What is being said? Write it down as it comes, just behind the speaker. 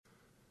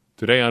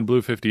Today on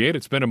Blue 58,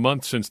 it's been a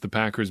month since the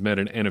Packers met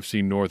an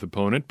NFC North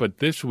opponent, but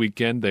this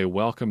weekend they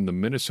welcome the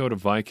Minnesota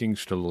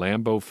Vikings to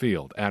Lambeau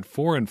Field. At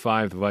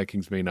 4-5, the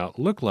Vikings may not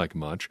look like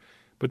much,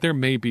 but there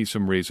may be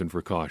some reason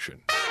for caution.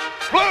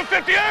 Blue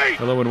 58!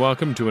 Hello and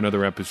welcome to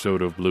another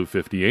episode of Blue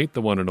 58,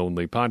 the one and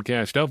only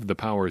podcast of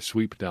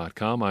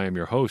thepowersweep.com. I am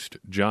your host,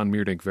 John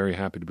Meerdink. Very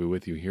happy to be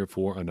with you here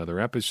for another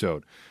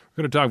episode.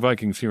 We're going to talk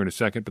Vikings here in a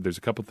second, but there's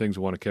a couple things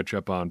I want to catch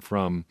up on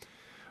from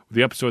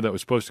the episode that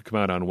was supposed to come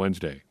out on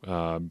Wednesday.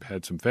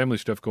 Had some family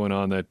stuff going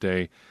on that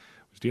day.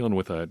 Was dealing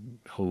with a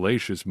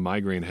hellacious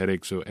migraine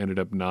headache, so ended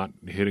up not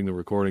hitting the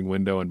recording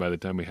window. And by the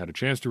time we had a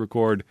chance to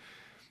record,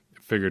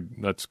 figured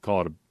let's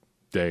call it a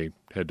day,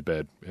 head to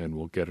bed, and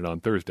we'll get it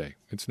on Thursday.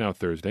 It's now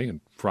Thursday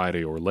and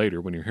Friday or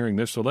later when you're hearing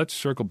this. So let's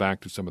circle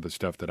back to some of the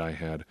stuff that I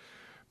had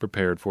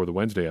prepared for the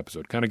Wednesday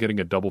episode. Kind of getting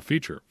a double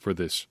feature for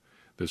this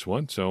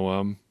one.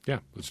 So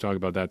let's talk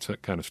about that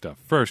kind of stuff.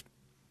 First,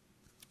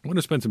 I want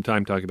to spend some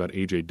time talking about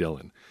A.J.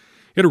 Dillon.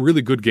 He had a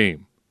really good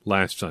game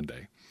last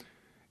Sunday.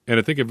 And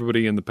I think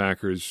everybody in the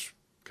Packers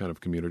kind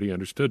of community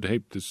understood,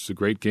 hey, this is a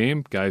great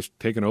game. Guys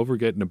taking over,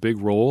 getting a big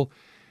role,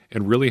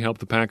 and really helped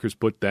the Packers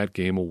put that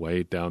game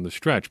away down the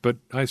stretch. But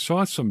I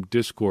saw some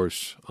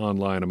discourse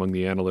online among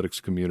the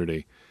analytics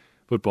community,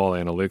 football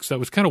analytics, that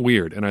was kind of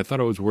weird, and I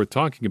thought it was worth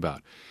talking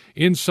about.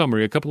 In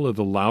summary, a couple of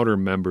the louder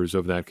members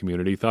of that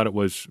community thought it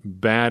was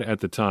bad at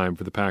the time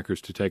for the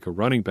Packers to take a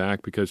running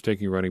back because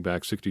taking a running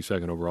back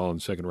 62nd overall in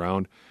the second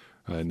round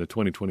in the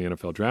 2020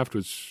 NFL Draft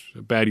was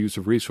a bad use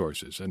of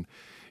resources. And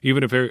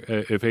even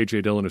if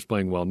A.J. Dillon is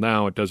playing well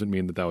now, it doesn't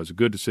mean that that was a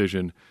good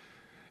decision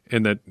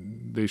and that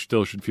they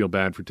still should feel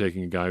bad for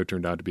taking a guy who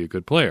turned out to be a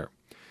good player.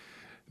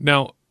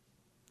 Now,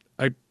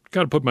 I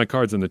got to put my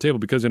cards on the table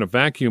because in a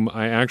vacuum,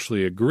 I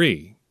actually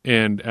agree.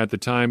 And at the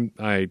time,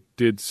 I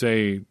did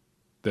say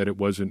that it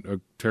wasn't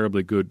a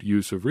terribly good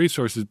use of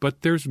resources,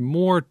 but there's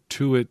more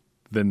to it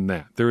than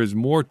that. There is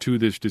more to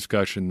this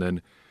discussion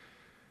than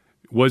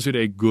was it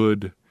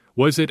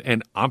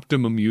an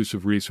optimum use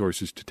of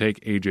resources to take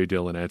A.J.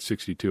 Dillon at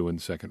 62 in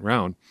the second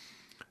round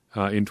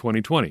in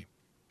 2020?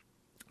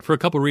 For a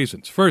couple of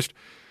reasons. First,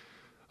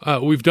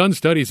 we've done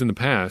studies in the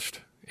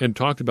past and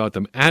talked about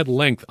them at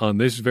length on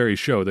this very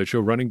show that show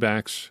running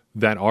backs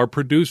that are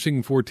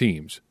producing for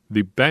teams,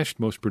 the best,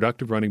 most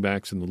productive running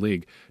backs in the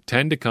league,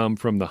 tend to come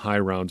from the high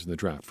rounds in the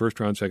draft, first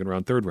round, second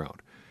round, third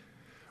round.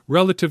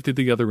 Relative to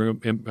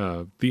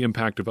the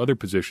impact of other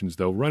positions,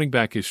 though, running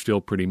back is still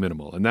pretty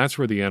minimal, and that's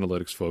where the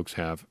analytics folks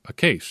have a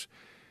case.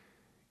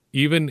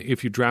 Even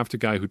if you draft a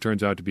guy who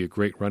turns out to be a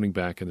great running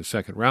back in the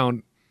second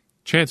round,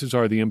 chances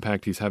are the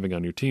impact he's having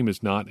on your team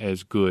is not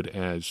as good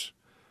as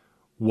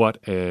what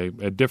a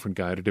different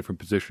guy at a different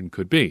position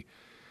could be.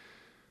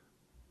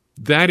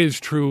 That is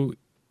true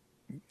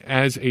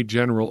as a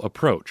general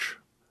approach.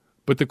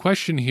 But the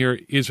question here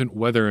isn't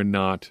whether or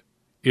not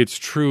it's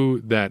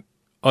true that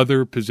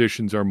other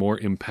positions are more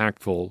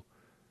impactful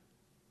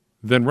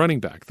than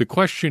running back. The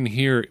question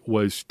here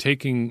was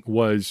taking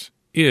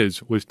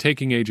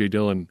A.J.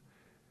 Dillon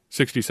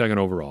 62nd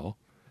overall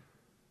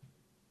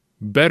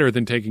better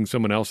than taking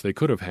someone else they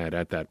could have had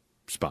at that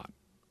spot.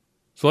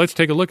 So let's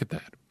take a look at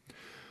that.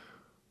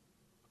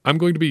 I'm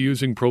going to be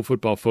using Pro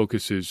Football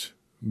Focus's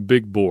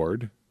big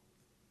board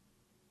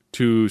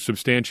to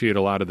substantiate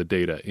a lot of the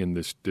data in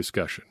this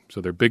discussion. So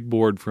their big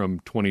board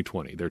from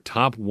 2020, their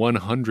top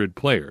 100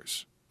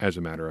 players, as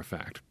a matter of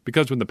fact.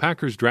 Because when the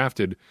Packers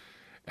drafted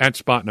at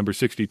spot number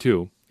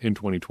 62 in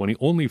 2020,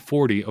 only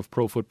 40 of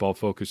Pro Football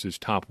Focus's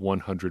top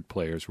 100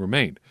 players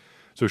remained.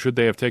 So should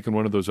they have taken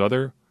one of those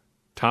other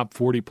top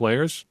 40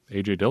 players?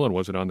 A.J. Dillon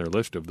wasn't on their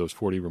list of those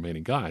 40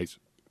 remaining guys.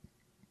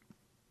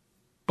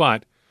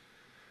 But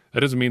that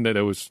doesn't mean that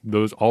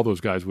all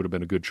those guys would have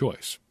been a good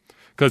choice.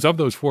 Because of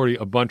those 40,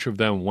 a bunch of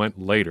them went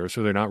later,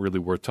 so they're not really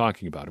worth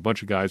talking about. A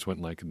bunch of guys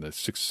went like in the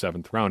 6th,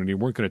 7th round, and you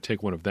weren't going to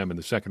take one of them in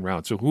the second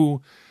round. So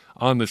who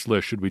on this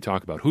list should we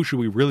talk about? Who should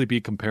we really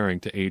be comparing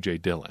to A.J.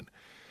 Dillon?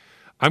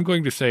 I'm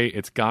going to say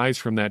it's guys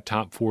from that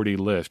top 40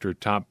 list or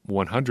top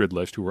 100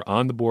 list who were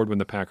on the board when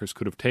the Packers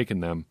could have taken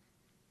them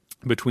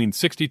between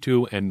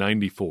 62 and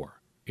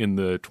 94 in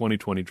the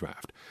 2020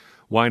 draft.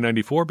 Why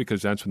 94?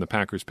 Because that's when the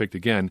Packers picked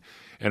again.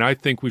 And I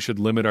think we should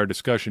limit our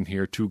discussion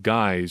here to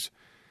guys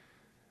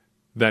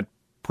that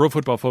Pro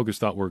Football Focus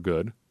thought were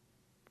good,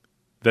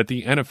 that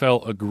the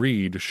NFL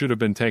agreed should have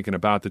been taken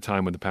about the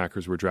time when the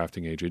Packers were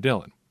drafting A.J.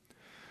 Dillon.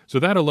 So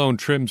that alone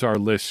trims our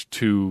list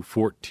to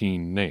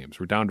 14 names.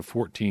 We're down to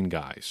 14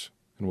 guys.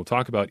 And we'll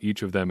talk about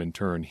each of them in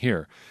turn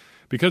here.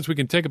 Because we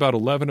can take about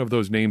 11 of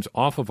those names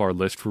off of our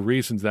list for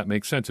reasons that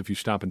make sense if you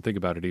stop and think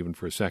about it even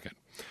for a second.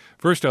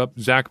 First up,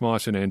 Zach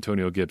Moss and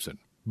Antonio Gibson.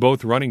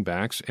 Both running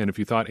backs, and if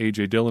you thought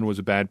A.J. Dillon was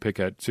a bad pick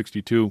at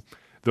 62,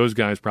 those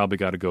guys probably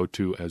got to go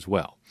too as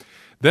well.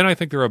 Then I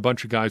think there are a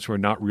bunch of guys who are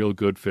not real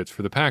good fits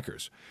for the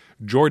Packers.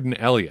 Jordan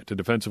Elliott, a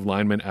defensive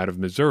lineman out of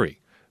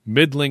Missouri.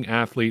 Middling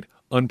athlete,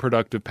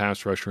 unproductive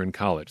pass rusher in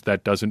college.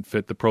 That doesn't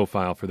fit the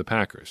profile for the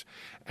Packers.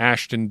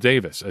 Ashton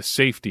Davis, a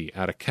safety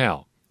out of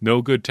Cal.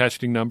 No good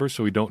testing numbers,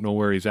 so we don't know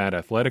where he's at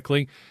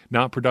athletically.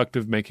 Not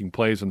productive making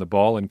plays on the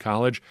ball in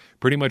college.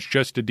 Pretty much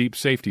just a deep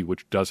safety,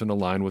 which doesn't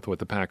align with what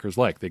the Packers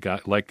like. They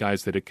like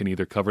guys that it can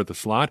either cover the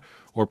slot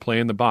or play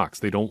in the box.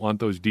 They don't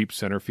want those deep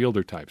center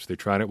fielder types. They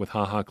tried it with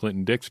HaHa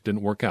Clinton-Dix,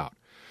 didn't work out.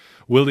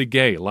 Willie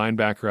Gay,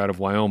 linebacker out of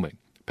Wyoming.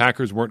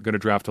 Packers weren't going to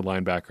draft a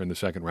linebacker in the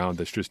second round.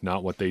 That's just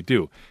not what they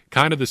do.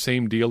 Kind of the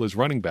same deal as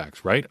running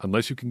backs, right?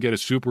 Unless you can get a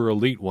super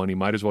elite one, you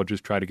might as well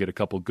just try to get a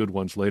couple good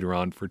ones later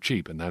on for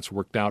cheap, and that's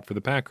worked out for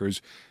the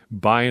Packers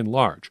by and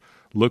large.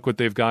 Look what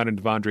they've got in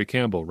Devondre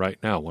Campbell right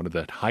now, one of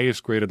the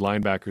highest-graded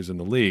linebackers in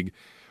the league.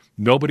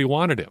 Nobody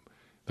wanted him.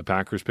 The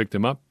Packers picked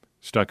him up,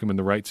 stuck him in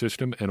the right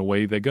system, and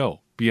away they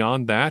go.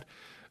 Beyond that,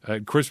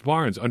 Chris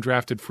Barnes,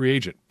 undrafted free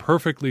agent,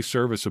 perfectly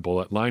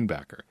serviceable at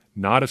linebacker.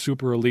 Not a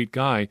super elite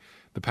guy.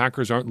 The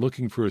Packers aren't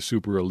looking for a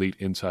super elite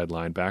inside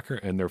linebacker,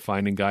 and they're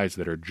finding guys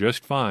that are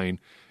just fine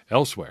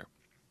elsewhere.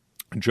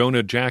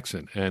 Jonah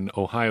Jackson, an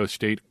Ohio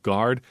State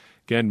guard,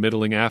 again,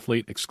 middling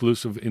athlete,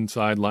 exclusive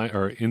inside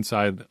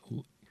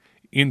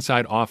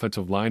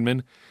offensive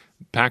lineman.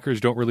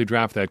 Packers don't really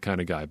draft that kind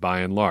of guy,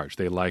 by and large.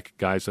 They like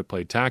guys that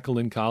played tackle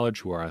in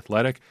college who are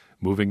athletic,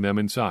 moving them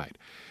inside.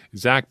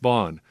 Zach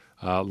Bond,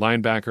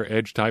 linebacker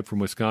edge type from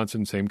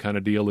Wisconsin, same kind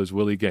of deal as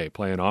Willie Gay.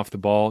 Playing off the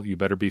ball, you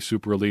better be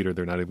super elite or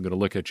they're not even going to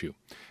look at you.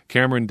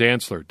 Cameron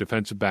Dantzler,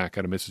 defensive back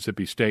out of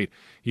Mississippi State.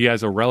 He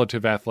has a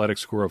relative athletic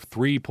score of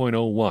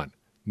 3.01,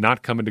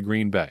 not coming to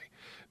Green Bay.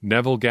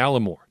 Neville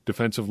Gallimore,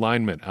 defensive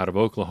lineman out of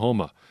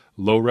Oklahoma.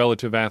 Low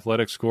relative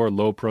athletic score,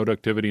 low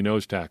productivity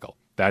nose tackle.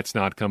 That's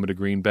not coming to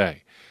Green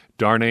Bay.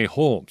 Darnay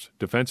Holmes,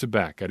 defensive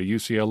back out of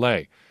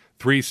UCLA.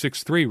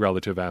 3.63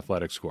 relative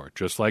athletic score.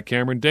 Just like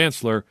Cameron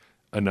Dantzler,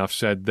 enough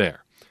said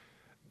there.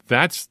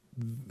 That's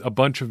a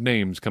bunch of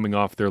names coming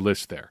off their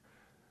list there.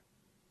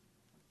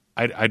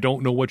 I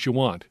don't know what you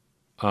want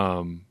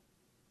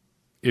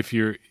if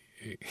you're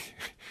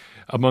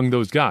among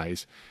those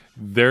guys.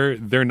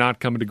 They're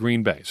not coming to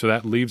Green Bay. So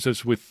that leaves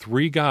us with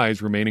 3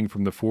 guys remaining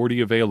from the 40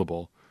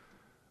 available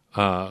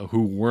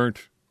who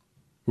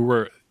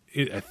were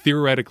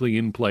theoretically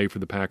in play for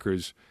the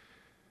Packers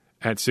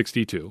at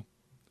 62,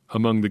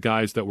 among the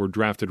guys that were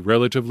drafted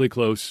relatively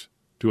close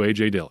to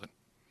A.J. Dillon.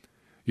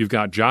 You've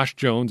got Josh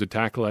Jones, a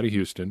tackle out of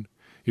Houston.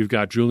 You've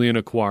got Julian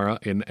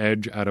Okwara, an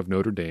edge out of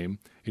Notre Dame.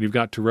 And you've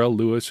got Terrell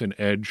Lewis, an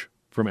edge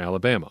from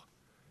Alabama.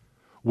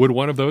 Would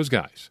one of those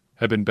guys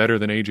have been better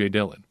than A.J.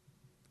 Dillon?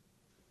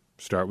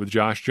 Start with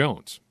Josh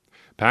Jones.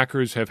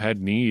 Packers have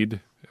had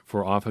need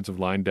for offensive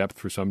line depth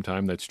for some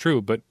time, that's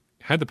true, but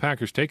had the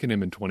Packers taken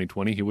him in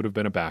 2020, he would have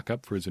been a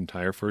backup for his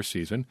entire first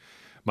season.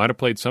 Might have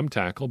played some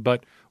tackle,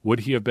 but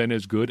would he have been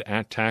as good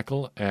at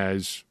tackle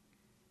as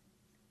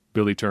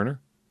Billy Turner,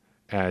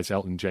 as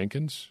Elton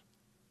Jenkins,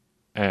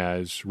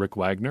 as Rick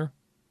Wagner?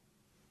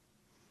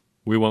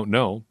 We won't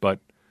know, but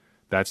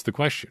that's the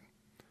question.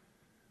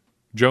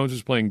 Jones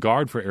is playing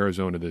guard for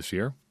Arizona this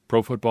year.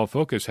 Pro Football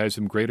Focus has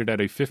him graded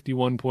at a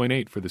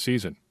 51.8 for the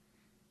season.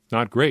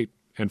 Not great,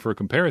 and for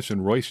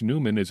comparison, Royce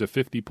Newman is a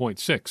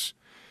 50.6.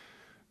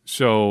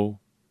 So,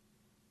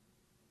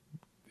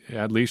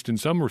 at least in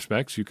some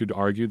respects, you could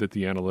argue that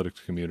the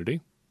analytics community,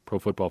 Pro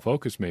Football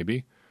Focus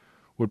maybe,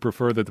 would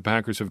prefer that the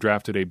Packers have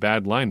drafted a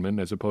bad lineman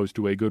as opposed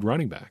to a good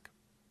running back.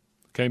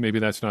 Okay, maybe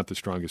that's not the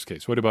strongest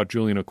case. What about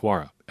Julian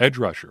Okwara? Edge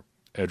rusher.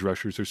 Edge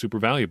rushers are super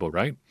valuable,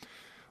 right?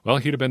 Well,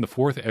 he'd have been the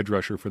 4th edge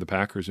rusher for the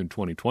Packers in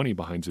 2020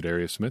 behind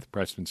Zadarius Smith,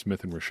 Preston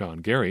Smith, and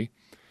Rashawn Gary.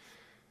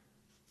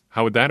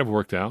 How would that have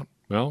worked out?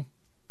 Well,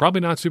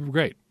 probably not super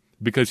great,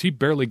 because he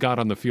barely got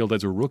on the field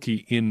as a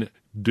rookie in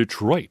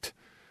Detroit.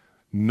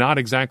 Not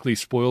exactly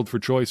spoiled for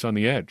choice on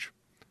the edge.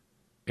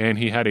 And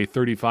he had a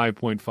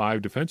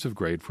 35.5 defensive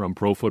grade from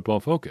Pro Football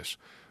Focus.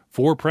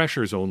 4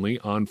 pressures only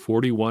on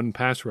 41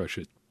 pass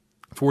rushes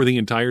for the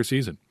entire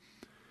season.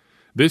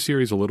 This year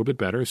he's a little bit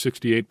better,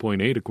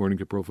 68.8 according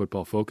to Pro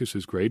Football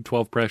Focus's grade,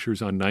 12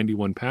 pressures on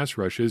 91 pass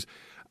rushes.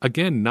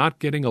 Again, not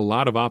getting a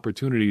lot of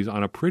opportunities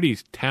on a pretty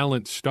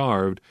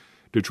talent-starved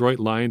Detroit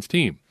Lions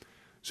team.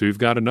 So you've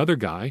got another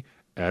guy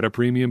at a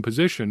premium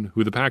position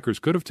who the Packers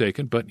could have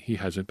taken, but he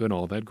hasn't been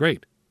all that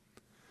great.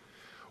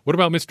 What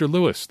about Mr.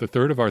 Lewis, the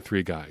third of our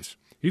 3 guys?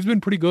 He's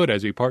been pretty good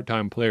as a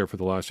part-time player for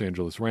the Los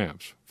Angeles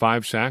Rams.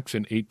 5 sacks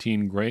in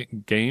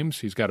 18 games.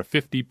 He's got a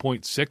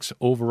 50.6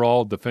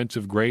 overall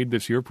defensive grade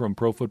this year from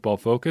Pro Football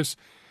Focus.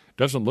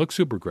 Doesn't look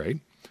super great,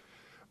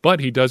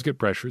 but he does get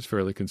pressures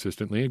fairly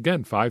consistently.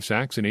 Again, 5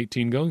 sacks in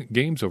 18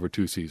 games over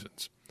 2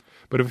 seasons.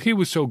 But if he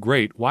was so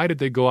great, why did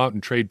they go out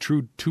and trade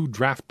 2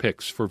 draft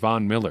picks for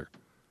Von Miller?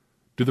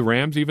 Do the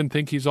Rams even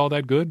think he's all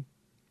that good?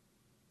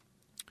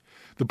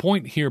 The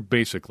point here,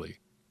 basically,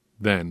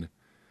 then,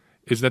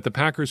 is that the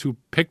Packers who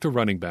picked a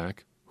running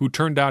back who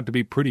turned out to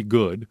be pretty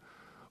good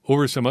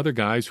over some other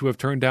guys who have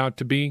turned out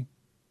to be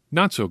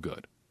not so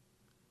good.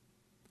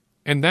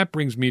 And that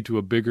brings me to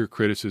a bigger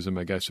criticism,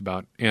 I guess,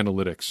 about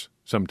analytics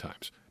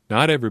sometimes.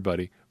 Not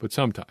everybody, but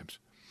sometimes.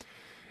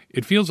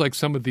 It feels like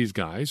some of these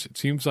guys, it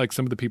seems like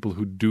some of the people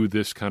who do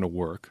this kind of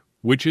work,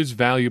 which is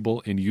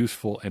valuable and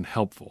useful and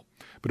helpful,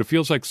 but it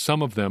feels like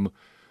some of them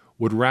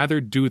would rather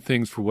do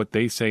things for what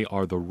they say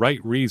are the right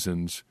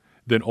reasons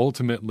than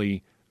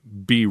ultimately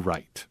be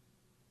right.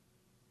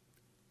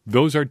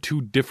 Those are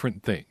two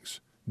different things.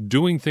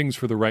 Doing things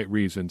for the right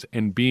reasons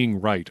and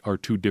being right are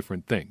two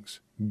different things.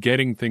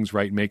 Getting things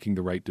right, making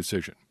the right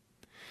decision.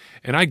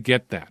 And I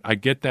get that. I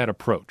get that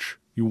approach.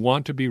 You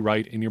want to be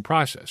right in your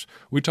process.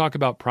 We talk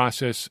about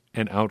process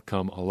and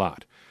outcome a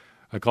lot.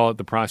 I call it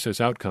the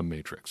process outcome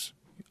matrix.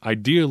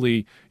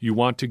 Ideally, you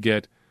want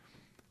to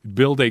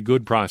build a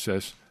good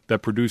process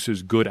that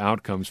produces good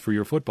outcomes for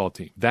your football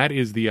team. That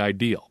is the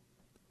ideal.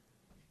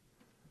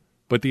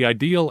 But the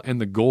ideal and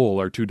the goal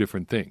are two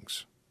different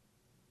things.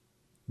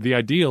 The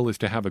ideal is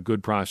to have a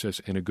good process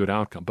and a good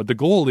outcome. But the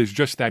goal is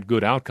just that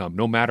good outcome,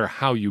 no matter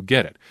how you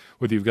get it.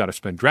 Whether you've got to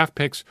spend draft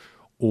picks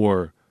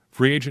or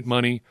free agent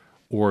money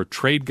or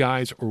trade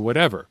guys or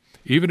whatever.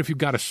 Even if you've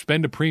got to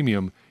spend a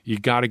premium, you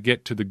got to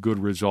get to the good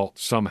result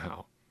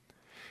somehow.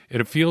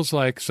 And it feels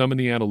like some in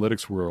the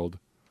analytics world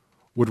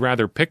would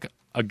rather pick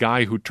a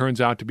guy who turns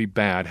out to be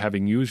bad,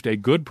 having used a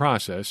good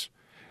process,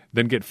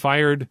 than get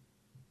fired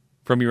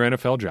from your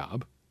NFL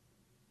job,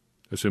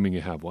 assuming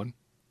you have one,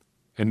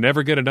 and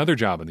never get another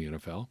job in the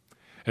NFL,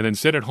 and then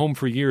sit at home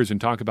for years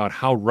and talk about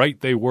how right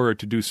they were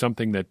to do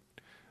something that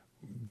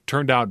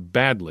turned out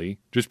badly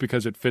just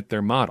because it fit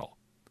their model.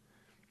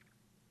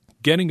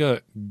 Getting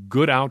a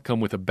good outcome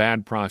with a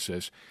bad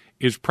process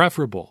is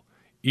preferable,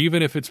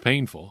 even if it's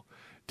painful,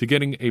 to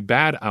getting a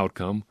bad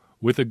outcome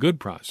with a good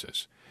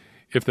process.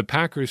 If the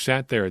Packers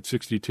sat there at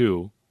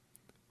 62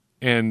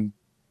 and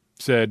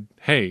said,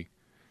 hey,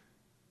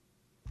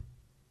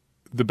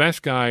 the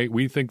best guy,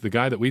 the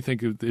guy that we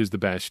think is the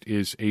best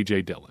is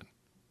A.J. Dillon.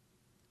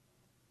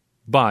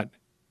 But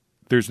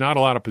there's not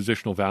a lot of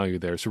positional value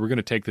there, so we're going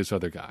to take this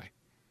other guy.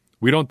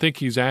 We don't think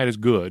he's as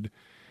good,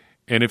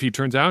 and if he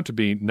turns out to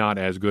be not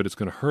as good, it's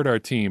going to hurt our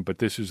team, but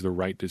this is the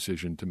right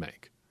decision to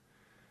make.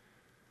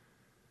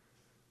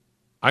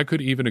 I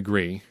could even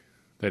agree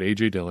that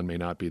A.J. Dillon may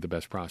not be the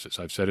best process.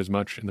 I've said as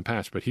much in the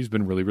past, but he's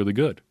been really, really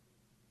good.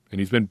 And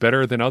he's been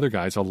better than other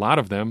guys, a lot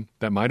of them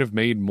that might have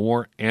made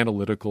more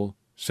analytical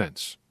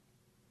sense.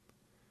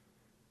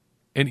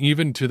 And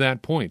even to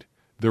that point,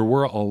 there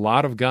were a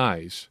lot of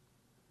guys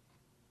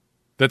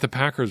that the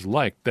Packers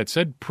liked, that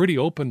said pretty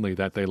openly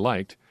that they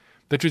liked,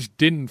 that just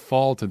didn't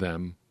fall to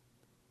them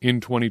in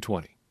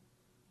 2020.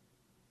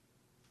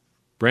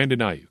 Brandon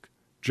Ayuk,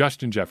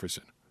 Justin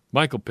Jefferson,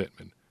 Michael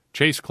Pittman,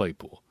 Chase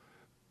Claypool.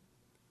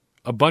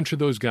 A bunch of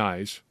those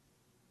guys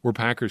were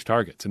Packers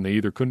targets, and they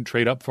either couldn't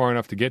trade up far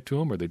enough to get to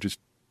them or they just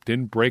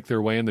didn't break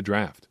their way in the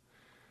draft.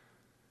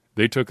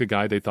 They took a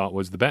guy they thought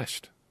was the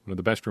best, one of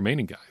the best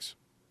remaining guys.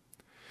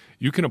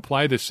 You can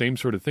apply this same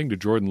sort of thing to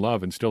Jordan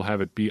Love and still have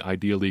it be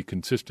ideally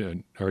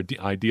consistent, or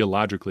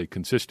ideologically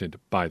consistent,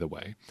 by the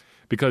way,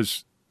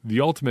 because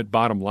the ultimate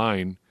bottom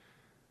line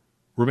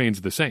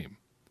remains the same.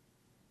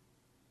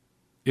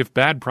 If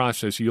bad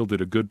process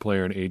yielded a good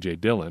player in A.J.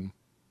 Dillon,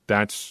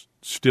 that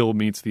still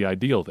meets the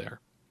ideal there.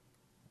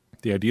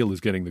 The ideal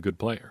is getting the good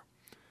player.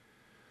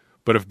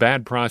 But if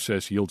bad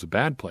process yields a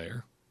bad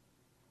player,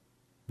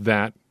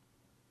 that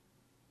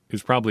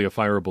is probably a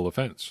fireable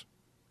offense.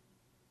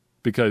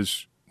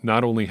 Because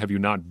not only have you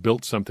not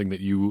built something that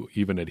you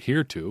even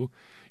adhere to,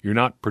 you're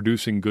not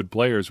producing good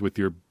players with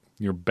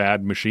your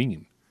bad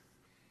machine.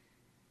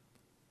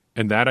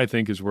 And that, I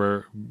think, is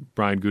where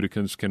Brian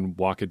Gutekunst can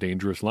walk a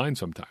dangerous line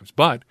sometimes.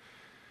 But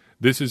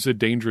this is a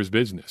dangerous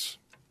business.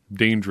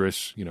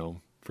 Dangerous,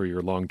 for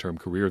your long-term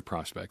career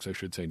prospects. I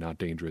should say not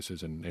dangerous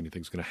as in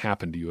anything's going to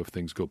happen to you if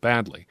things go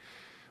badly.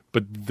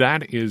 But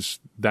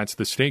that's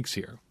the stakes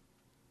here.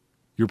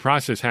 Your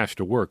process has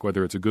to work,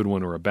 whether it's a good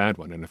one or a bad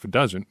one. And if it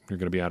doesn't, you're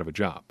going to be out of a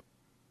job.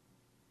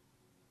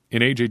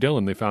 In A.J.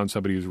 Dillon, they found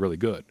somebody who's really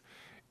good.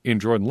 In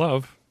Jordan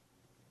Love,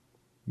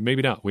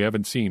 maybe not. We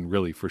haven't seen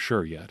really for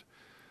sure yet.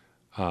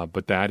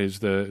 But that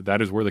is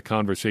where the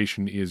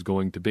conversation is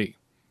going to be.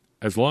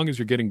 As long as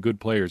you're getting good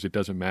players, it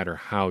doesn't matter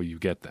how you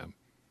get them.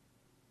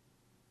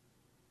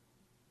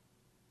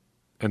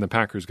 And the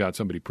Packers got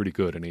somebody pretty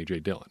good in A.J.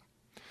 Dillon.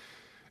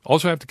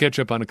 Also have to catch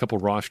up on a couple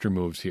roster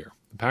moves here.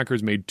 The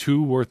Packers made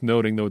two worth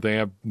noting, though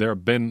there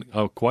have been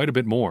quite a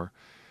bit more.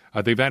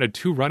 They've added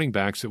two running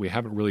backs that we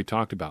haven't really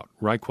talked about,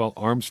 Raquel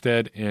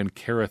Armstead and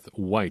Kerrith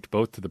White,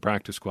 both to the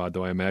practice squad,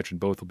 though I imagine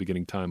both will be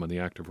getting time on the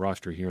active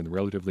roster here in the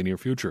relatively near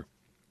future.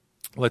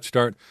 Let's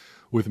start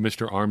with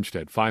Mr.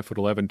 Armstead,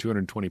 5'11",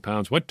 220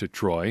 pounds, went to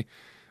Troy.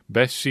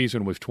 Best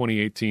season was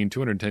 2018,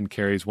 210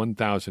 carries,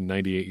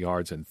 1,098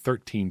 yards, and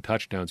 13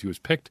 touchdowns. He was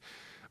picked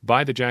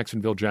by the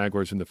Jacksonville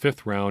Jaguars in the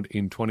 5th round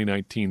in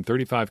 2019,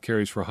 35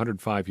 carries for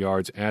 105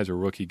 yards as a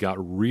rookie. Got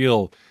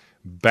real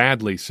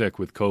badly sick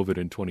with COVID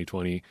in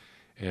 2020,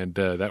 and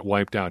that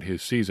wiped out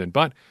his season.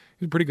 But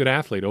he's a pretty good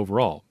athlete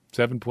overall,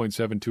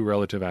 7.72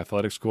 relative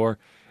athletic score.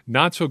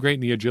 Not so great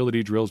in the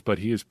agility drills, but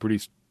he is pretty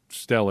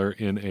stellar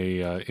in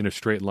a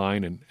straight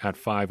line, and at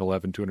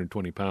 5'11",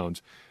 220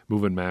 pounds,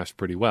 moving mass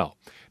pretty well.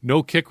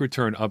 No kick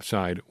return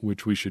upside,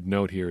 which we should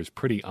note here is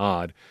pretty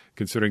odd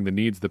considering the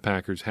needs the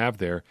Packers have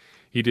there.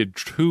 He did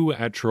 2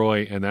 at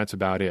Troy, and that's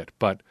about it.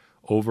 But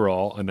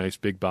overall a nice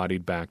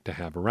big-bodied back to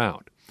have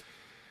around.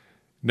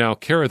 Now,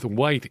 Kerrith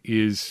Whyte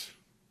is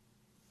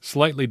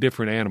slightly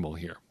different animal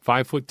here.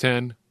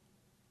 5'10",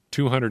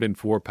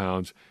 204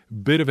 pounds.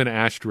 Bit of an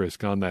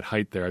asterisk on that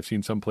height there. I've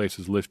seen some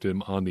places list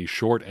him on the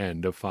short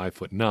end of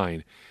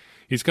 5'9".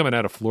 He's coming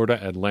out of Florida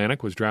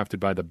Atlantic, was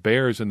drafted by the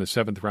Bears in the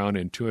 7th round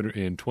in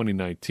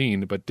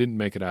 2019, but didn't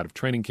make it out of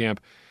training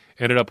camp.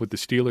 Ended up with the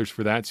Steelers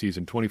for that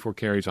season, 24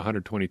 carries,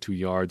 122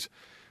 yards,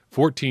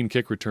 14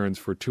 kick returns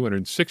for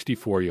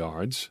 264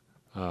 yards,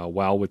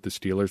 while with the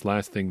Steelers.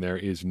 Last thing there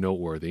is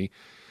noteworthy.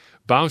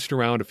 Bounced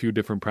around a few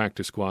different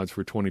practice squads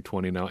for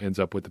 2020, now ends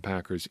up with the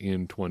Packers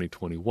in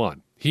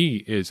 2021.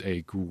 He is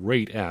a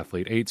great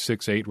athlete,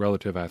 8.68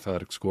 relative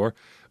athletic score,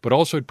 but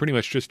also pretty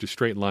much just a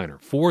straight liner.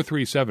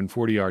 4.37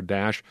 40-yard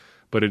dash,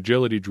 but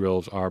agility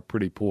drills are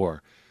pretty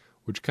poor,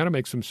 which kind of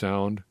makes him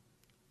sound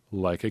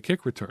like a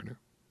kick returner,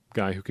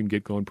 guy who can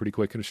get going pretty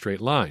quick in a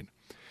straight line.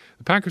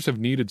 The Packers have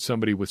needed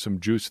somebody with some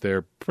juice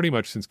there pretty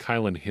much since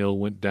Kylan Hill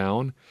went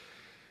down.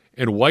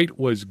 And Whyte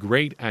was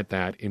great at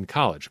that in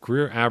college.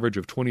 Career average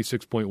of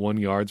 26.1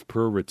 yards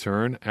per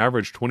return,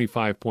 averaged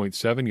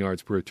 25.7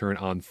 yards per return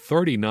on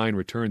 39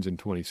 returns in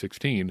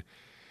 2016.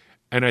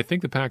 And I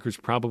think the Packers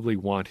probably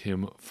want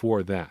him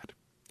for that.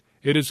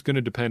 It is going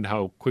to depend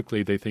how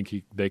quickly they think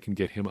they can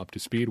get him up to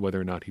speed,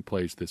 whether or not he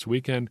plays this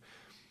weekend.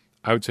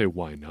 I would say,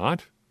 why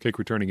not? Kick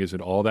returning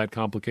isn't all that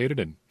complicated,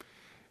 and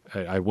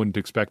I wouldn't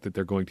expect that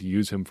they're going to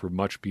use him for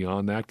much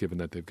beyond that, given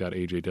that they've got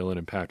A.J. Dillon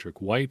and Patrick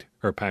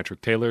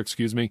Taylor,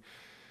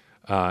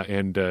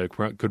 and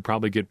could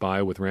probably get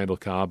by with Randall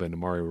Cobb and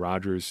Amari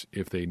Rodgers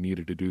if they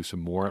needed to do some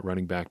more at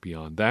running back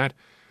beyond that.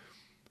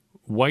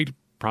 Whyte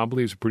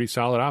probably is a pretty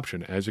solid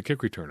option as a kick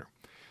returner.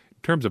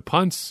 In terms of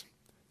punts,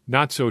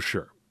 not so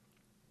sure.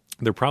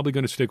 They're probably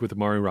going to stick with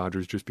Amari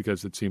Rodgers just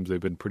because it seems they've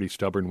been pretty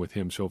stubborn with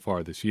him so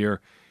far this year.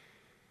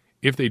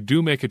 If they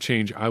do make a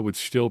change, I would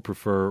still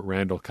prefer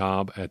Randall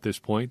Cobb at this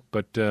point,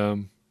 but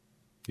you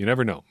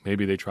never know.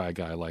 Maybe they try a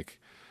guy like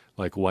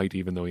Whyte,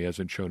 even though he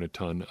hasn't shown a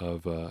ton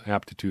of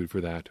aptitude for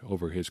that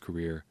over his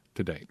career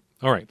to date.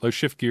 All right, let's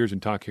shift gears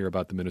and talk here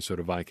about the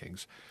Minnesota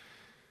Vikings.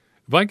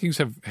 Vikings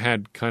have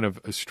had kind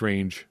of a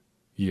strange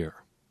year.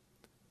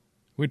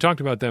 We talked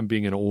about them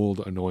being an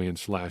old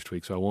annoyance last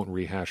week, so I won't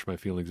rehash my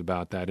feelings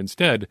about that.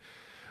 Instead,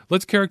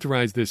 let's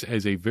characterize this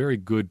as a very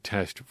good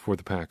test for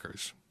the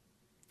Packers.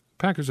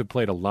 Packers have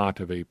played a lot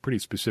of a pretty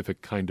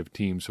specific kind of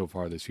team so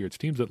far this year. It's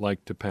teams that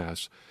like to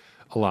pass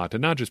a lot,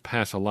 and not just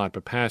pass a lot,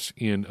 but pass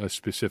in a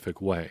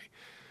specific way.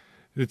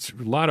 It's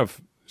a lot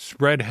of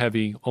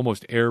spread-heavy,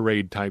 almost air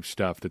raid type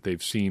stuff that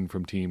they've seen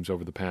from teams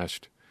over the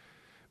past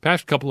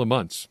couple of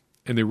months,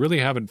 and they really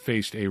haven't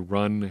faced a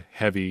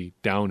run-heavy,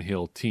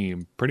 downhill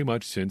team pretty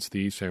much since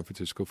the San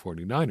Francisco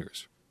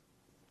 49ers.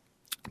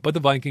 But the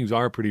Vikings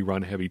are a pretty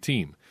run-heavy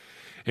team.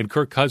 And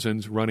Kirk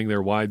Cousins, running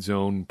their wide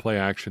zone,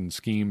 play-action,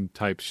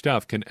 scheme-type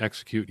stuff, can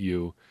execute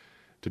you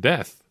to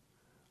death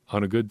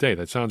on a good day.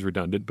 That sounds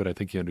redundant, but I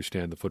think you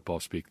understand the football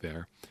speak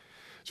there.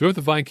 So if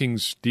the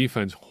Vikings'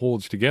 defense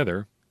holds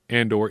together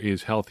and or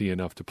is healthy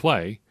enough to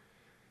play,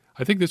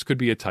 I think this could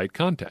be a tight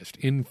contest.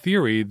 In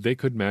theory, they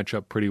could match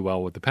up pretty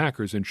well with the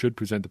Packers and should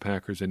present the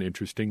Packers an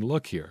interesting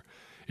look here.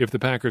 If the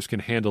Packers can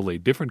handle a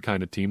different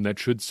kind of team, that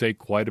should say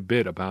quite a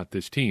bit about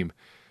this team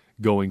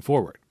going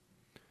forward.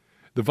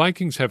 The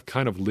Vikings have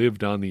kind of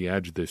lived on the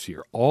edge this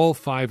year. All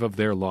 5 of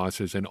their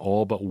losses and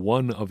all but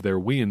 1 of their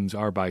wins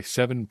are by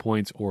 7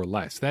 points or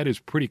less. That is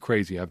pretty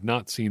crazy. I've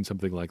not seen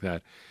something like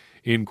that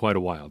in quite a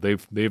while.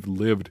 They've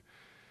lived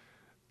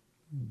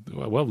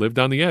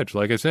on the edge,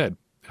 like I said.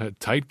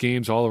 Tight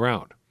games all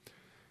around.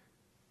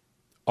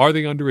 Are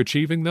they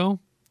underachieving,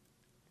 though?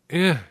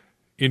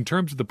 In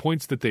terms of the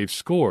points that they've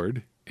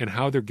scored and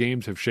how their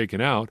games have shaken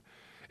out,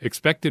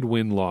 expected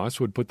win-loss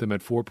would put them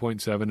at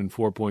 4.7 and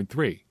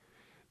 4.3.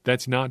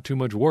 That's not too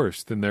much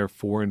worse than their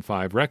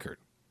 4-5 record.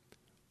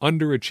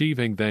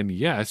 Underachieving, then,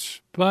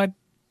 yes, but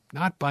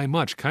not by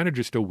much. Kind of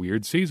just a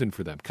weird season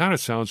for them. Kind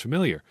of sounds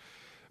familiar.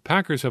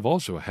 Packers have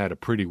also had a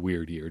pretty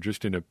weird year,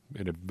 just in a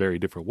very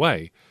different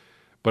way.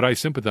 But I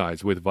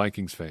sympathize with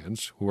Vikings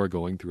fans who are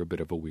going through a bit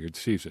of a weird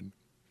season.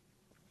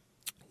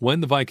 When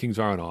the Vikings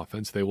are on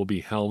offense, they will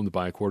be helmed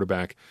by a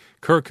quarterback,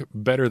 Kirk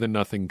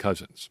better-than-nothing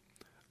Cousins.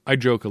 I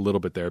joke a little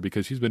bit there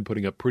because he's been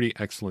putting up pretty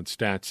excellent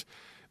stats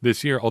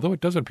this year, although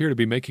it doesn't appear to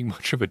be making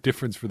much of a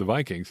difference for the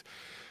Vikings.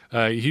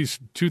 He's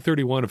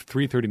 231 of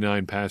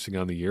 339 passing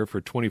on the year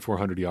for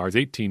 2,400 yards,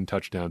 18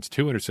 touchdowns,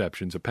 2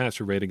 interceptions, a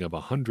passer rating of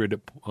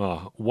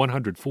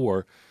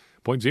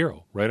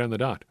 104.0, right on the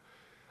dot.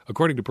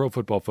 According to Pro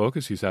Football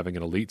Focus, he's having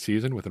an elite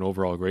season with an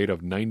overall grade of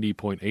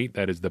 90.8.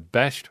 That is the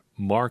best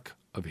mark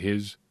of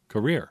his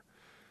career.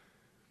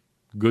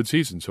 Good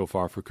season so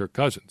far for Kirk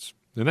Cousins.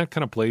 And that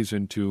kind of plays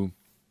into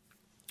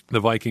the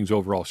Vikings'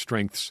 overall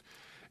strengths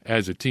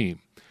as a team.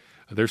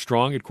 They're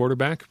strong at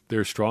quarterback.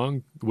 They're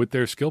strong with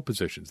their skill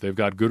positions. They've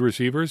got good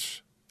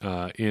receivers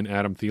in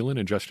Adam Thielen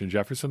and Justin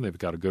Jefferson. They've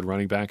got a good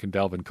running back in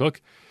Dalvin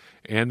Cook.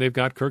 And they've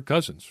got Kirk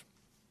Cousins.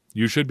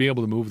 You should be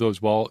able to move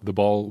the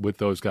ball with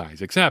those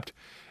guys. Except,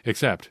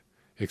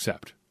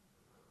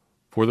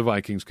 for the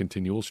Vikings'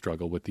 continual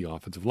struggle with the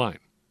offensive line,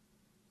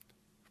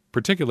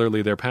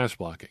 particularly their pass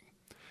blocking.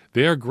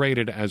 They are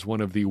graded as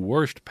one of the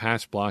worst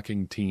pass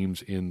blocking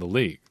teams in the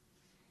league.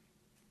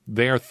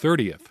 They are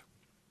 30th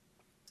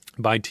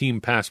by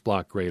team pass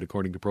block grade,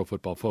 according to Pro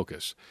Football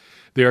Focus.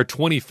 They are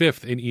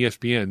 25th in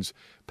ESPN's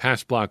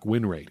pass block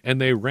win rate, and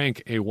they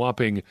rank a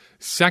whopping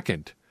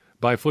second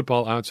by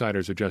Football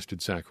Outsiders'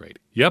 adjusted sack rate.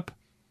 Yep,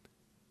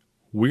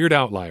 weird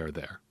outlier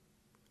there.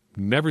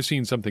 Never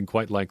seen something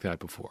quite like that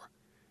before.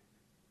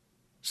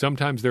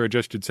 Sometimes their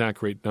adjusted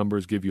sack rate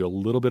numbers give you a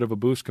little bit of a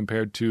boost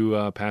compared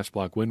to pass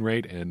block win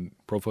rate and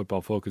Pro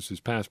Football Focus's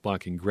pass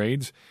blocking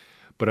grades,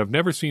 but I've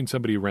never seen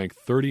somebody rank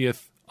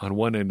 30th on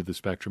one end of the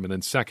spectrum and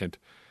then second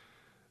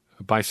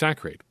by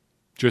sack rate.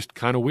 Just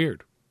kind of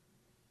weird.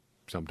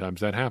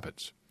 Sometimes that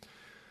happens.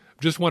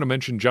 Just want to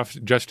mention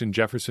Justin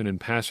Jefferson in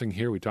passing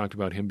here. We talked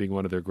about him being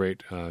one of their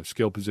great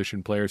skill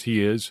position players.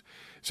 He is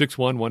 6'1",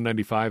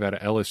 195 out of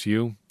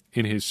LSU.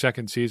 In his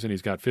second season,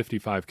 he's got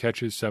 55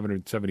 catches,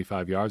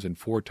 775 yards, and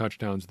 4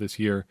 touchdowns this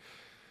year.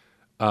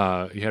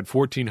 He had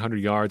 1,400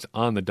 yards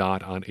on the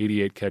dot on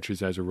 88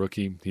 catches as a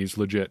rookie. He's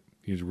legit.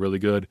 He's really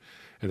good.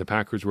 And the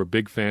Packers were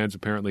big fans,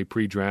 apparently,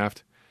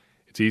 pre-draft.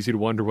 It's easy to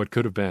wonder what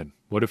could have been.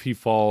 What if he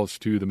falls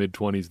to the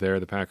mid-20s there?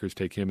 The Packers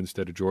take him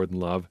instead of Jordan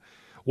Love.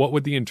 What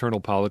would the internal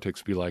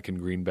politics be like in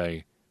Green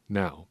Bay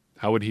now?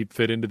 How would he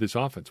fit into this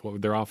offense? What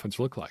would their offense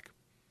look like?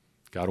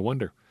 Got to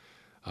wonder.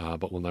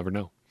 But we'll never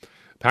know.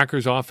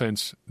 Packers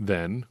offense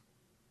then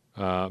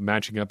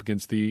matching up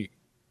against the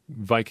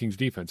Vikings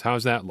defense.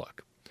 How's that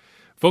look?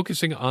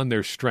 Focusing on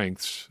their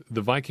strengths,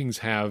 the Vikings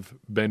have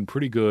been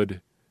pretty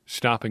good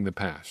stopping the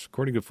pass.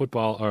 According to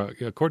Football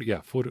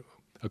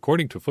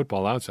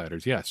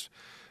Outsiders, yes.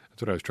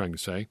 That's what I was trying to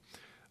say.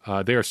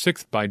 They are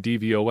 6th by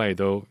DVOA,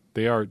 though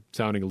they are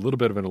sounding a little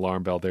bit of an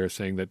alarm bell there,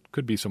 saying that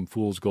could be some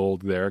fool's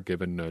gold there,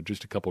 given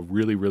just a couple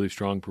really, really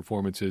strong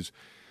performances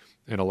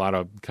and a lot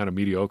of kind of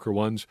mediocre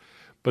ones.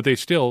 But they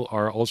still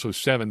are also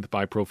 7th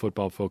by Pro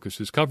Football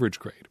Focus's coverage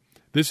grade.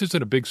 This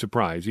isn't a big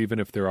surprise, even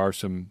if there are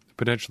some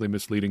potentially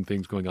misleading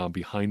things going on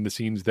behind the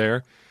scenes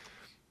there.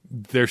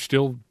 They're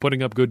still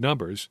putting up good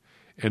numbers,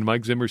 and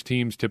Mike Zimmer's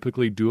teams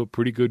typically do a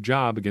pretty good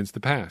job against the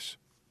pass.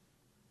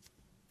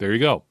 There you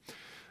go.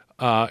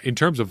 In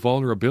terms of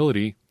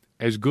vulnerability,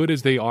 as good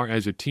as they are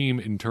as a team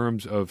in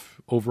terms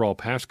of overall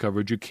pass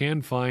coverage, you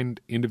can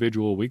find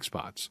individual weak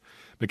spots.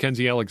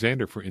 Mackenzie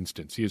Alexander, for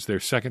instance, he is their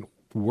second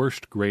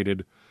worst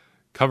graded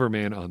cover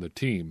man on the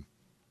team.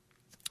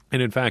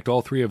 And in fact,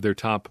 all 3 of their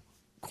top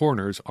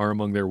corners are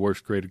among their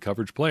worst graded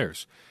coverage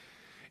players.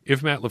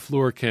 If Matt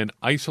LaFleur can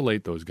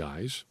isolate those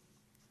guys,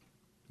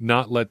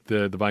 not let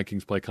the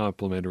Vikings play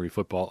complementary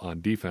football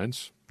on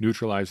defense,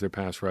 neutralize their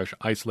pass rush,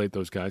 isolate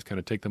those guys, kind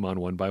of take them on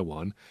one by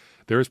one,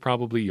 there is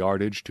probably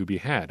yardage to be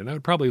had. And I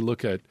would probably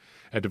look at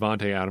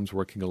Davante Adams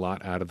working a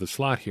lot out of the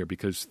slot here,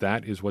 because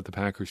that is what the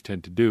Packers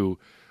tend to do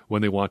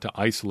when they want to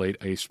isolate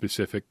a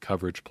specific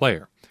coverage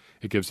player.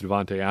 It gives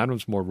Davante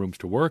Adams more room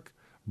to work,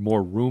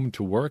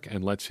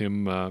 and lets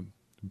him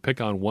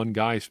pick on one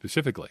guy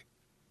specifically.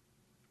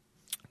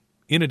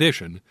 In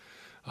addition,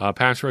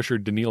 pass rusher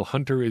Danielle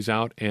Hunter is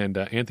out, and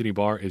Anthony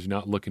Barr is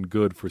not looking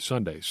good for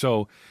Sunday.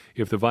 So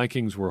if the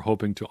Vikings were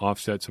hoping to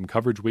offset some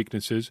coverage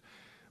weaknesses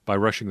by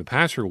rushing the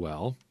passer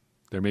well,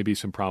 there may be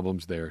some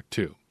problems there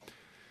too.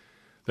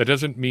 That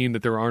doesn't mean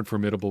that there aren't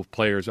formidable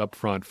players up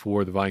front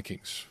for the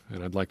Vikings.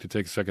 And I'd like to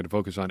take a second to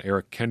focus on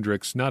Eric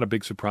Kendricks. Not a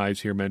big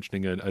surprise here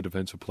mentioning a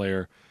defensive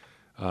player,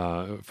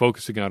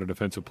 focusing on a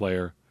defensive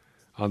player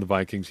on the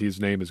Vikings.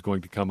 His name is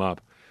going to come up.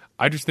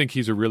 I just think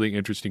he's a really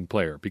interesting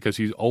player because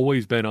he's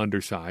always been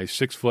undersized,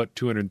 6 foot,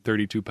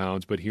 232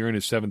 pounds, but here in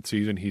his 7th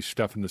season, he's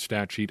stuffing the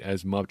stat sheet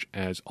as much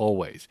as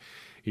always.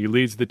 He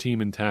leads the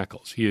team in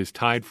tackles. He is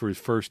tied for his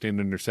first in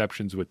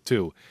interceptions with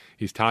 2.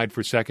 He's tied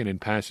for second in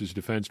passes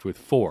defensed with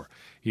 4.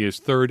 He is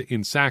 3rd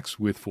in sacks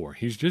with 4.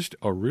 He's just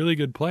a really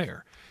good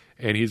player,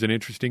 and he's an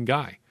interesting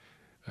guy.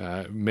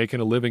 Making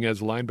a living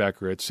as a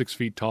linebacker at 6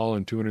 feet tall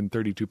and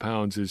 232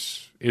 pounds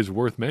is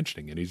worth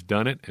mentioning, and he's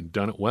done it and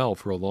done it well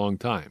for a long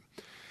time.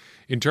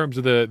 In terms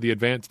of the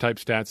advanced type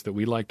stats that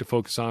we like to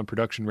focus on,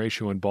 production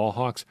ratio and ball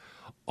hawks,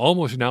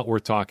 almost not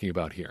worth talking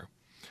about here.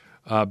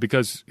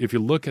 Because if you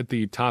look at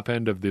the top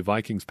end of the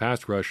Vikings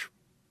pass rush,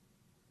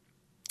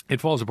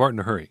 it falls apart in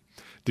a hurry.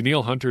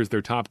 Danielle Hunter is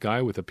their top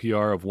guy with a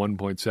PR of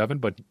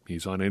 1.7, but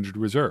he's on injured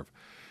reserve.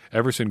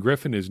 Everson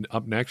Griffin is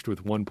up next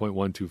with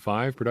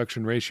 1.125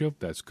 production ratio.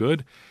 That's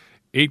good.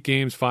 8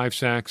 games, 5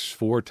 sacks,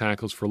 4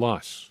 tackles for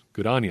loss.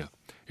 Good on ya.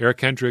 Eric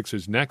Kendricks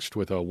is next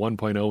with a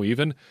 1.0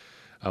 even.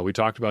 We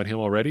talked about him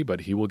already, but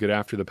he will get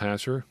after the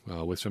passer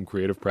with some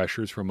creative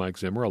pressures from Mike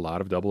Zimmer. A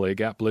lot of double-A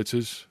gap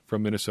blitzes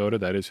from Minnesota.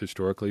 That is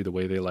historically the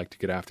way they like to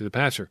get after the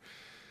passer.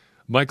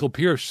 Michael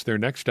Pierce, their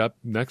next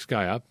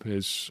guy up,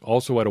 is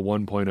also at a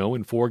 1.0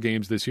 in 4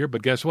 games this year.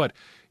 But guess what?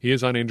 He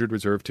is on injured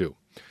reserve too.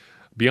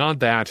 Beyond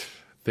that,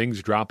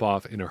 things drop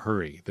off in a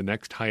hurry. The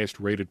next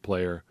highest-rated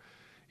player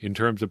In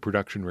terms of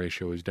production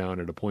ratio is down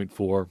at a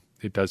 0.4.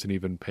 It doesn't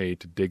even pay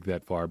to dig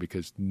that far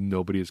because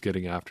nobody is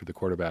getting after the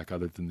quarterback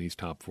other than these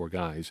top 4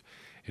 guys,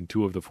 and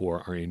 2 of the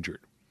 4 are injured.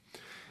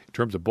 In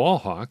terms of ball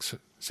hawks,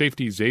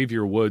 safety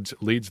Xavier Woods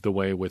leads the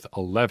way with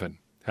 11,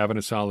 having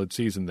a solid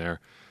season there,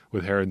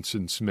 with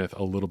Harrison Smith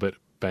a little bit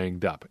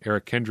banged up.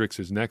 Eric Kendricks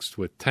is next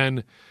with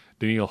 10,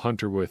 Daniil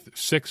Hunter with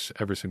 6,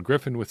 Everson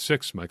Griffin with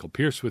 6, Michael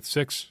Pierce with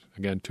 6,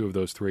 again 2 of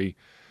those 3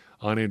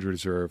 on injured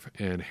reserve,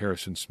 and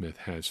Harrison Smith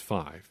has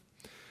 5.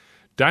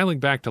 Dialing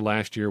back to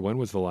last year, when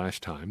was the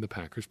last time the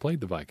Packers played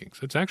the Vikings?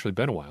 It's actually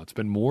been a while. It's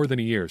been more than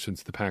a year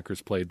since the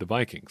Packers played the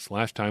Vikings.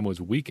 Last time was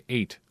Week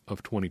 8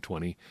 of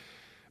 2020.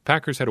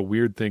 Packers had a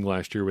weird thing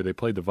last year where they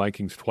played the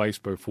Vikings twice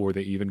before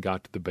they even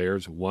got to the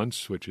Bears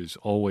once, which is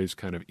always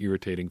kind of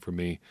irritating for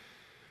me.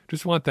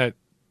 Just want that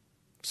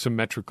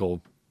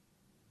symmetrical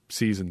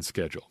season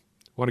schedule.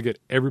 Want to get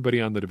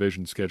everybody on the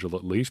division schedule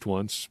at least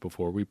once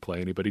before we play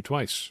anybody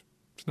twice.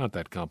 It's not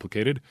that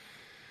complicated.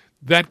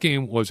 That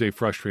game was a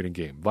frustrating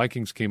game.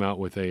 Vikings came out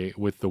with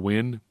the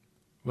win,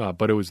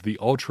 but it was the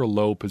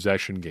ultra-low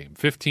possession game.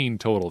 15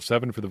 total,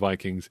 7 for the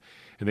Vikings,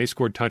 and they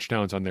scored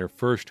touchdowns on their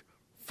first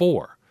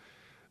 4.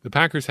 The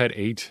Packers had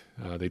 8.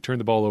 They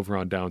turned the ball over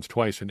on downs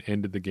twice and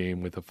ended the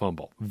game with a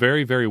fumble.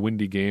 Very, very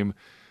windy game.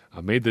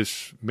 Made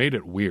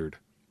it weird,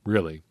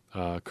 really.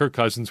 Kirk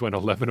Cousins went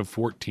 11 of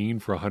 14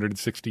 for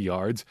 160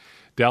 yards.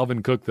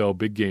 Dalvin Cook, though,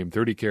 big game,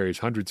 30 carries,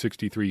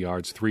 163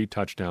 yards, 3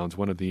 touchdowns,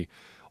 one of the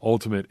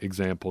ultimate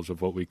examples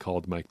of what we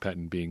called Mike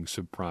Pettin being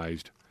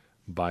surprised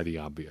by the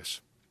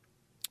obvious.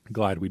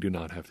 Glad we do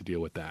not have to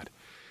deal with that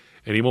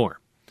anymore.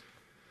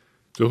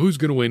 So who's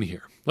going to win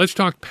here? Let's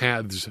talk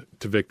paths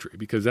to victory,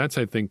 because that's,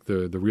 I think,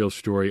 the real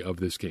story of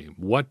this game.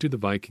 What do the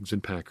Vikings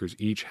and Packers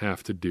each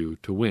have to do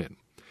to win?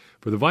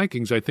 For the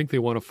Vikings, I think they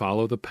want to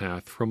follow the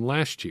path from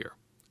last year.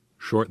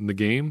 Shorten the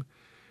game,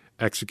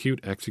 execute,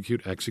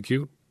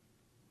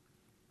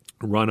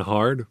 run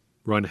hard,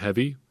 run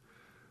heavy,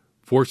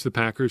 force the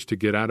Packers to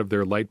get out of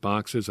their light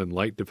boxes and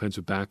light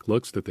defensive back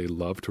looks that they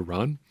love to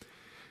run.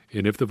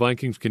 And if the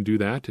Vikings can do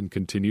that and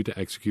continue to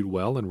execute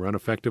well and run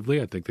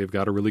effectively, I think they've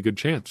got a really good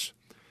chance.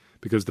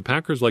 Because the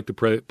Packers like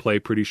to play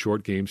pretty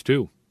short games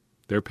too.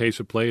 Their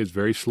pace of play is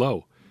very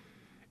slow.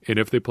 And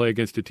if they play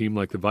against a team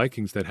like the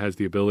Vikings that has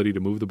the ability to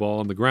move the ball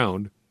on the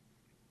ground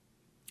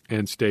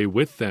and stay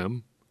with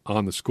them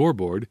on the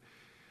scoreboard,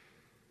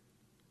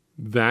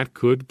 that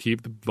could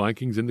keep the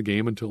Vikings in the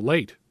game until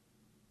late.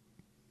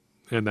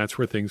 And that's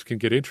where things can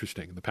get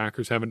interesting. The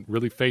Packers haven't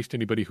really faced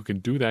anybody who can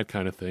do that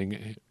kind of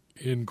thing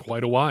in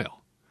quite a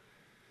while.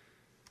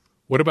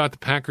 What about the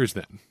Packers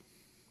then?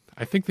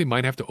 I think they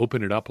might have to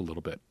open it up a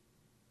little bit.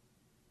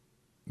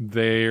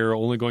 They're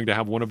only going to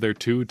have one of their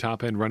 2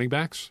 top-end running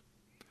backs.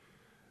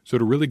 So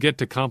to really get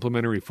to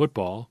complementary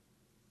football,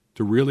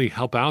 to really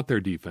help out their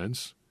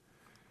defense,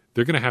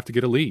 they're going to have to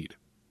get a lead.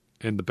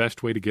 And the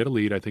best way to get a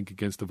lead, I think,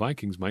 against the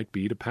Vikings might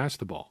be to pass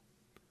the ball.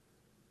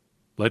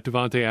 Let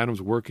Davante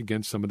Adams work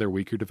against some of their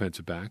weaker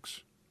defensive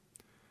backs.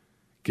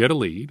 Get a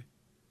lead,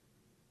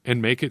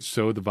 and make it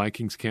so the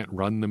Vikings can't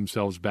run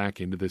themselves back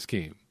into this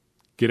game.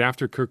 Get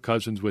after Kirk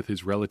Cousins with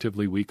his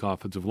relatively weak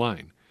offensive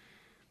line.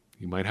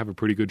 You might have a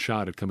pretty good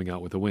shot at coming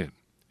out with a win.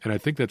 And I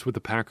think that's what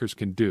the Packers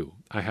can do.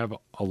 I have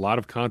a lot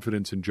of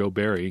confidence in Joe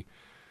Barry.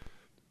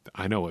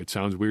 I know, it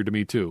sounds weird to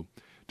me too.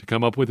 To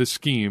come up with a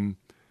scheme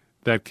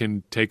that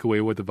can take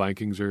away what the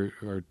Vikings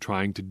are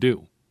trying to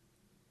do.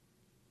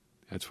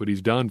 That's what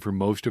he's done for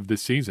most of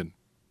this season.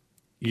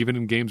 Even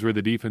in games where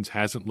the defense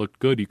hasn't looked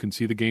good, you can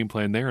see the game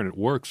plan there, and it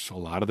works a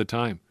lot of the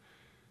time.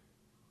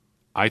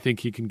 I think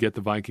he can get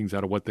the Vikings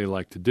out of what they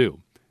like to do.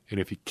 And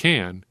if he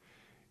can,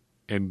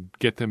 and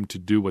get them to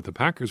do what the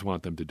Packers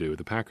want them to do,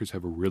 the Packers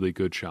have a really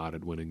good shot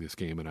at winning this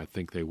game, and I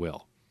think they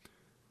will.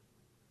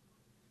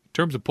 In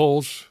terms of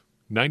polls,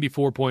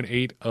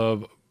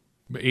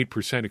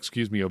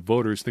 94.8% of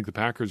voters think the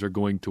Packers are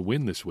going to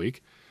win this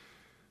week.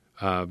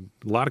 A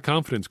lot of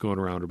confidence going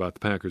around about the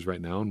Packers right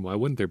now, and why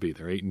wouldn't there be?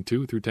 They're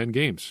 8-2 through 10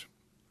 games.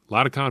 A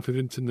lot of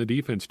confidence in the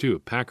defense, too.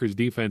 Packers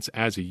defense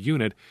as a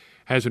unit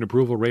has an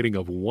approval rating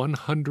of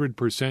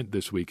 100%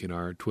 this week in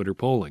our Twitter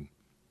polling.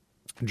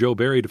 Joe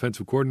Barry,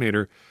 defensive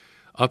coordinator,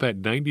 up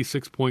at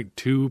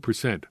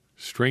 96.2%.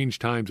 Strange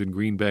times in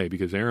Green Bay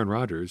because Aaron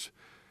Rodgers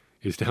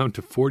is down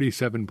to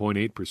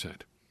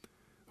 47.8%.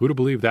 Who'd have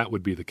believed that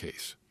would be the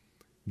case?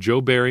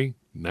 Joe Barry,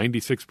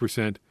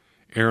 96%.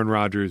 Aaron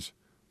Rodgers,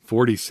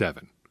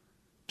 47%.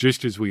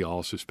 Just as we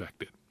all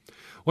suspected.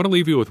 I want to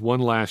leave you with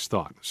one last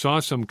thought. Saw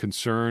some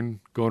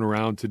concern going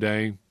around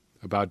today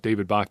about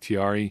David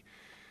Bakhtiari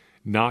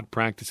not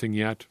practicing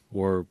yet,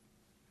 or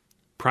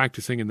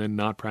practicing and then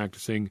not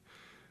practicing.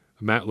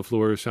 Matt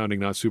LaFleur sounding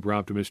not super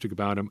optimistic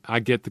about him. I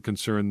get the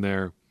concern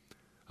there.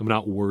 I'm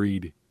not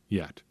worried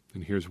yet,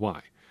 and here's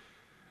why.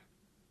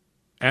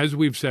 As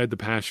we've said the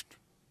past,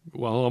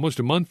 almost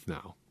a month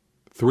now,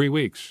 3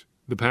 weeks,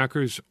 the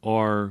Packers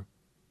are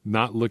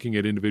not looking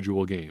at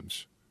individual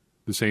games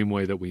the same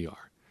way that we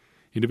are.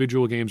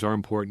 Individual games are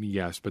important,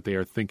 yes, but they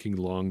are thinking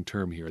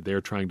long-term here. They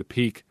are trying to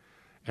peak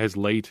as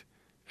late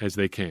as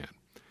they can.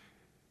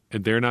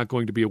 And they're not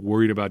going to be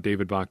worried about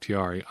David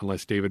Bakhtiari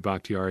unless David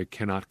Bakhtiari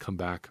cannot come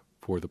back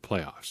for the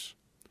playoffs.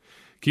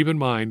 Keep in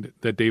mind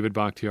that David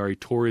Bakhtiari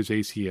tore his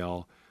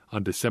ACL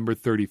on December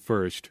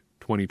 31st,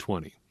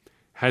 2020.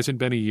 Hasn't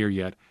been a year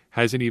yet,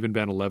 hasn't even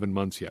been 11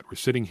 months yet. We're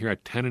sitting here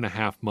at 10 and a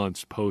half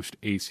months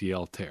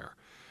post-ACL tear.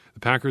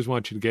 The Packers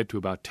want you to get to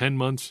about 10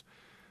 months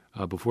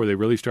before they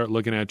really start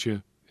looking at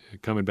you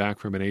coming back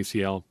from an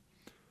ACL.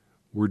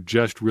 We're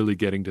just really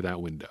getting to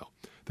that window.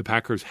 The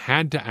Packers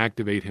had to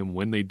activate him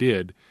when they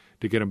did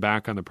to get him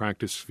back on the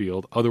practice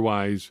field.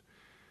 Otherwise,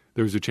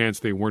 there was a chance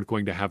they weren't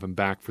going to have him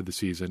back for the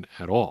season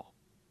at all.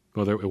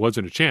 Well, it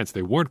wasn't a chance.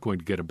 They weren't going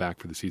to get him back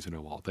for the season at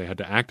all. They had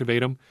to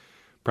activate him,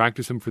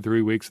 practice him for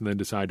 3 weeks, and then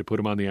decide to put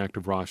him on the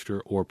active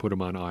roster or put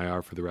him on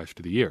IR for the rest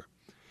of the year.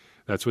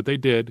 That's what they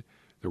did.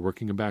 They're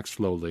working him back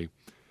slowly.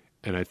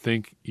 And I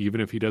think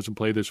even if he doesn't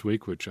play this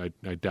week, which I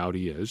doubt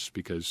he is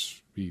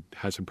because he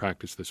hasn't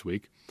practiced this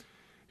week,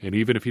 and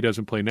even if he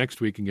doesn't play next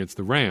week against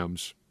the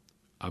Rams,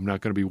 I'm not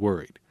going to be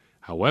worried.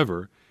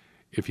 However,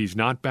 if he's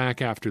not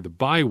back after the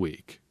bye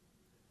week,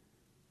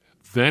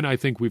 then I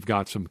think we've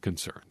got some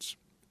concerns.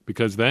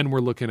 Because then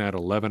we're looking at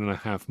 11 and a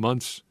half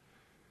months.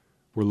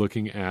 We're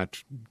looking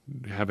at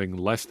having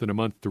less than a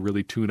month to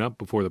really tune up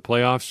before the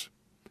playoffs.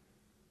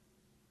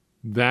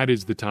 That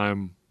is the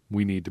time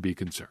we need to be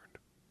concerned.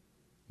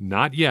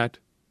 Not yet.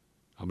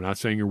 I'm not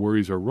saying your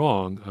worries are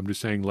wrong. I'm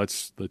just saying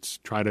let's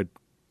try to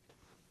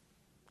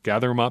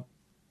gather them up,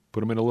 put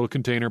them in a little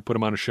container, put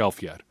them on a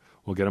shelf yet.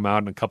 We'll get them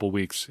out in a couple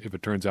weeks if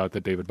it turns out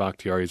that David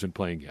Bakhtiari isn't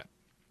playing yet.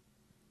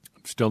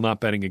 I'm still not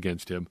betting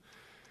against him.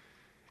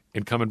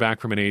 And coming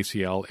back from an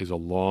ACL is a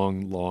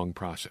long, long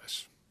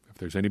process. If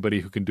there's anybody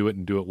who can do it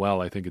and do it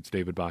well, I think it's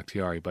David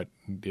Bakhtiari. But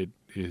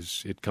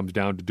it comes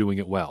down to doing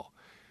it well.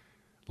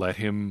 Let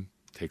him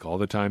take all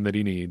the time that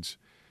he needs.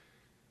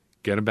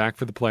 Get him back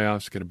for the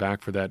playoffs. Get him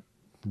back for that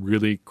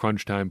really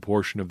crunch time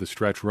portion of the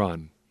stretch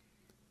run.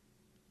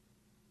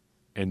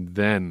 And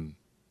then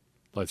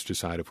let's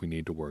decide if we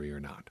need to worry or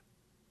not.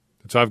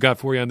 That's all I've got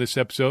for you on this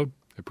episode.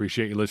 I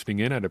appreciate you listening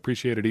in. I'd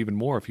appreciate it even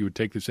more if you would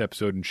take this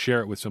episode and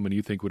share it with someone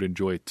you think would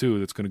enjoy it too.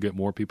 That's going to get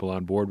more people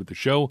on board with the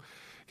show,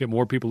 get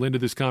more people into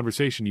this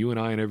conversation you and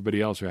I and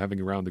everybody else are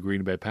having around the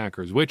Green Bay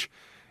Packers, which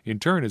in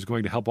turn is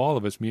going to help all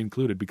of us, me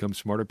included, become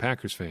smarter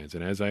Packers fans.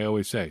 And as I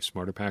always say,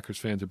 smarter Packers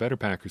fans are better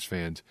Packers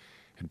fans,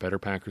 and better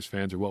Packers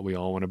fans are what we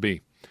all want to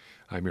be.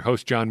 I'm your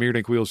host, John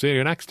Meerdink. We'll see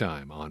you next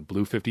time on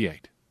Blue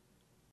 58.